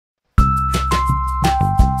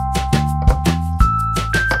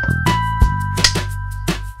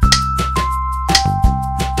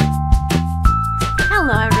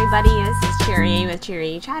Cherriey with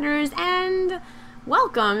Cherriey Chatters, and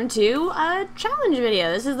welcome to a challenge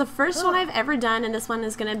video. This is the first one I've ever done, and this one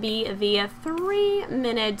is going to be the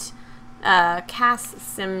 3-minute CAS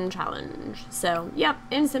sim challenge. So, yep,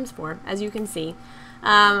 in Sims 4, as you can see.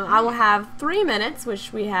 I will have 3 minutes,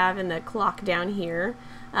 which we have in the clock down here,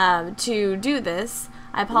 to do this.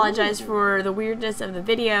 I apologize for the weirdness of the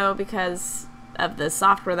video because of the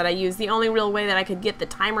software that I use. The only real way that I could get the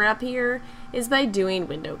timer up here is by doing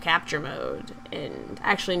window capture mode, and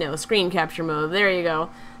actually no, screen capture mode, there you go.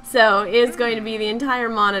 So it's going to be the entire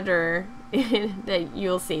monitor that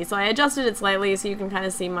you'll see. So I adjusted it slightly so you can kind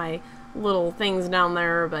of see my little things down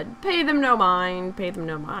there, but pay them no mind, pay them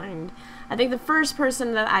no mind. I think the first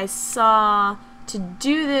person that I saw to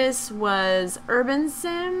do this was Urban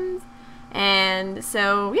Sims. And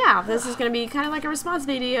so, yeah, this is going to be kind of like a response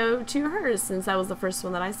video to hers, since that was the first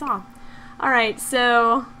one that I saw. Alright,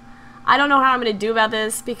 so I don't know how I'm going to do about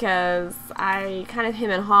this because I kind of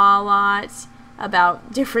hem and haw a lot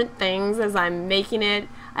about different things as I'm making it.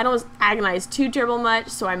 I don't agonize too terrible much,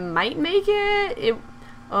 so I might make it.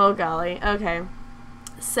 Oh golly, okay.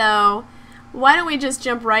 So why don't we just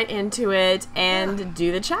jump right into it and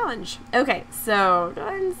do the challenge? Okay, so go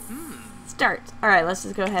ahead and start. Alright, let's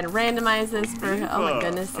just go ahead and randomize this for, oh my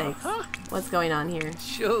goodness sakes. What's going on here?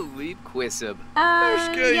 Yeah,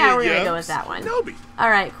 we're gonna go with that one.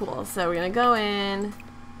 Alright, cool. So we're gonna go in,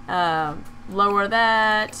 lower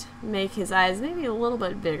that, make his eyes maybe a little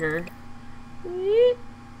bit bigger.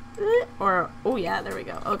 Or, oh yeah, there we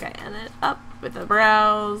go. Okay, and then up with the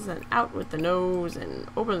brows, and out with the nose, and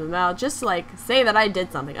open the mouth, just to like say that I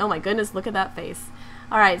did something. Oh my goodness, look at that face.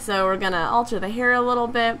 Alright, so we're gonna alter the hair a little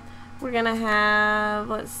bit. We're gonna have,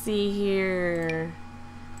 let's see here,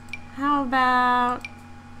 how about,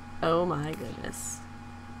 oh my goodness,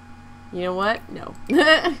 you know what, no,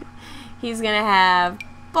 he's gonna have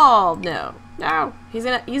bald, no, he's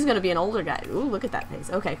gonna be an older guy. Ooh, look at that face.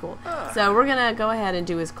 Okay, cool. So we're gonna go ahead and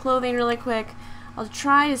do his clothing really quick. I'll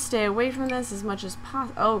try to stay away from this as much as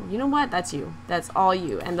possible. Oh, you know what, that's you, that's all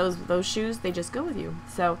you, and those shoes, they just go with you.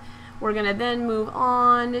 So we're gonna then move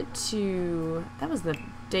on to, that was the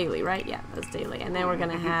daily, right? Yeah, that's daily. And then we're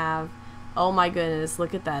gonna have, oh my goodness,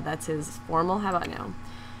 look at that, that's his formal. How about no?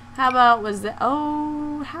 How about was that,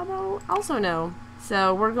 oh, how about also no?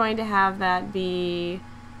 So we're going to have that be,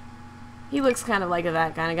 he looks kind of like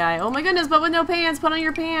that kind of guy. Oh my goodness, but with no pants. Put on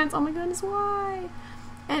your pants. Oh my goodness, why?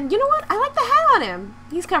 And you know what, I like the hat on him.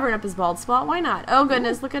 He's covering up his bald spot, why not? Oh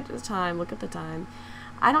goodness, look at the time, look at the time.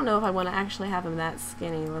 I don't know if I want to actually have him that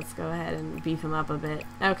skinny. Let's go ahead and beef him up a bit.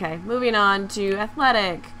 Okay, moving on to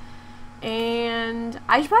athletic. And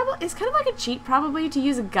I should probably, it's kind of like a cheat probably to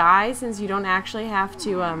use a guy, since you don't actually have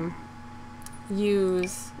to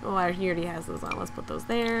use, well, he already has those on. Let's put those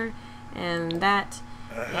there. And that.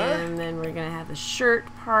 And then we're going to have the shirt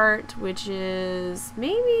part, which is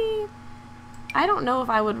maybe, I don't know if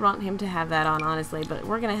I would want him to have that on, honestly, but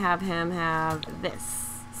we're going to have him have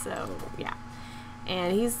this. So, yeah.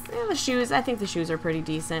 And he's, the shoes, I think the shoes are pretty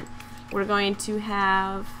decent. We're going to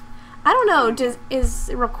have, I don't know, is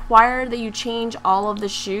it required that you change all of the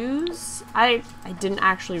shoes? I didn't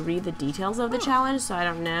actually read the details of the challenge, so I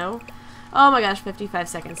don't know. Oh my gosh, 55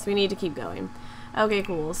 seconds. We need to keep going. Okay,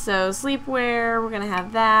 cool. So sleepwear, we're going to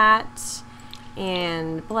have that,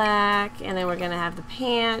 and black, and then we're going to have the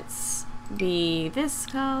pants be this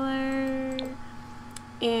color,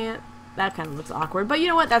 and that kind of looks awkward, but you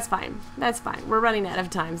know what? That's fine. That's fine. We're running out of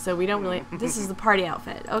time, so we don't really... This is the party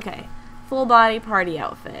outfit. Okay. Full body party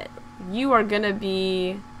outfit. You are gonna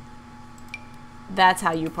be... That's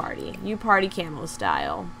how you party. You party camo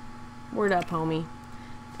style. Word up, homie.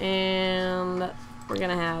 And we're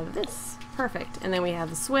gonna have this. Perfect. And then we have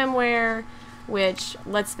the swimwear, which,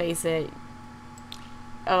 let's face it...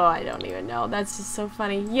 Oh, I don't even know. That's just so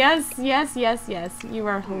funny. Yes, yes, yes, yes. You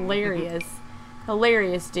are hilarious.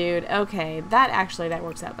 Hilarious, dude. Okay, that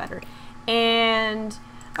works out better. And,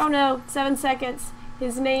 oh no, 7 seconds.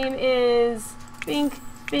 His name is Bink,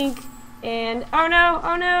 and oh no,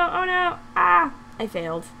 oh no, oh no. Ah, I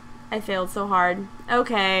failed. I failed so hard.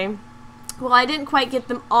 Okay. Well, I didn't quite get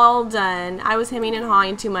them all done. I was hemming and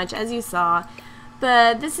hawing too much, as you saw.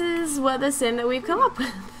 But this is what the sim that we've come up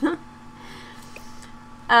with.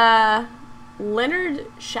 Leonard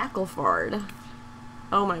Shackelford.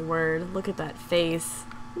 Oh my word, look at that face.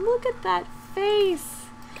 Look at that face.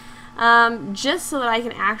 Just so that I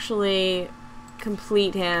can actually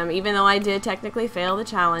complete him, even though I did technically fail the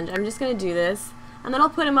challenge, I'm just going to do this. And then I'll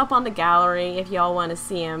put him up on the gallery if y'all want to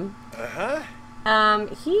see him.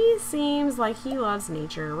 He seems like he loves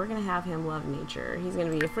nature. We're going to have him love nature. He's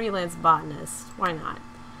going to be a freelance botanist. Why not?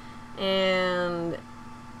 And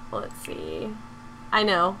Let's see. I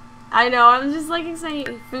know. I'm just like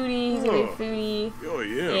excited. Foodie. He's gonna be a foodie. Oh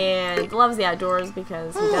yeah. And loves the outdoors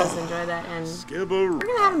because he does enjoy that. And we're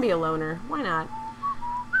gonna have him be a loner. Why not?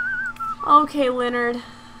 Okay, Leonard.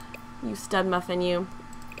 You stud muffin, you.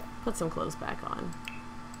 Put some clothes back on.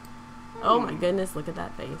 Oh my goodness, look at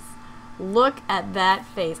that face. Look at that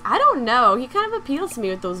face. I don't know. He kind of appeals to me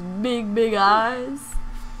with those big, big eyes.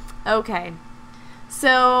 Okay.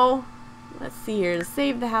 So, let's see here. To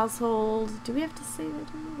save the household. Do we have to save it?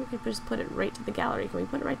 We could just put it right to the gallery. Can we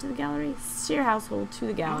put it right to the gallery? Share household to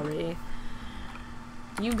the gallery.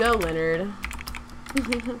 You go, Leonard.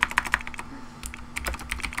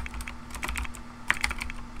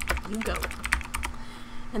 You go.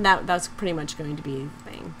 And that's pretty much going to be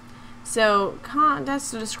the thing. So,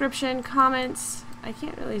 that's the description, comments. I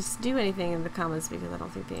can't really do anything in the comments because I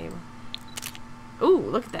don't think they... Ooh,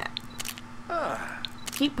 look at that.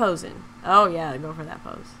 Keep posing. Oh yeah, go for that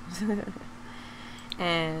pose.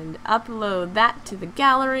 And upload that to the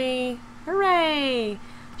gallery. Hooray!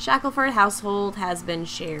 Shackleford household has been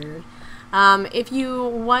shared. If you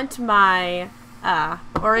want my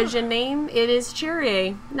origin name, it is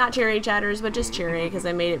Cherriey. Not Cherry Chatters, but just Cherriey because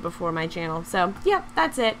I made it before my channel. So, yep,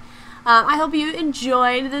 that's it. I hope you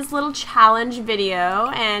enjoyed this little challenge video,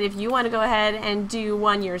 and if you want to go ahead and do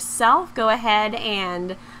one yourself, go ahead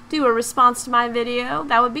and do a response to my video.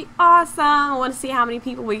 That would be awesome. I want to see how many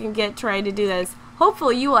people we can get trying to do this.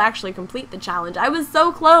 Hopefully you will actually complete the challenge. I was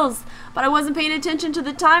so close, but I wasn't paying attention to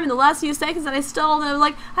the time in the last few seconds, and I stalled, and I was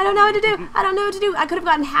like, I don't know what to do. I don't know what to do. I could have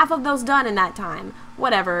gotten half of those done in that time.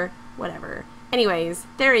 Whatever. Anyways,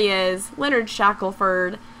 there he is, Leonard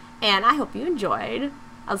Shackleford, and I hope you enjoyed.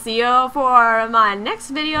 I'll see you for my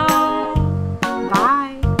next video.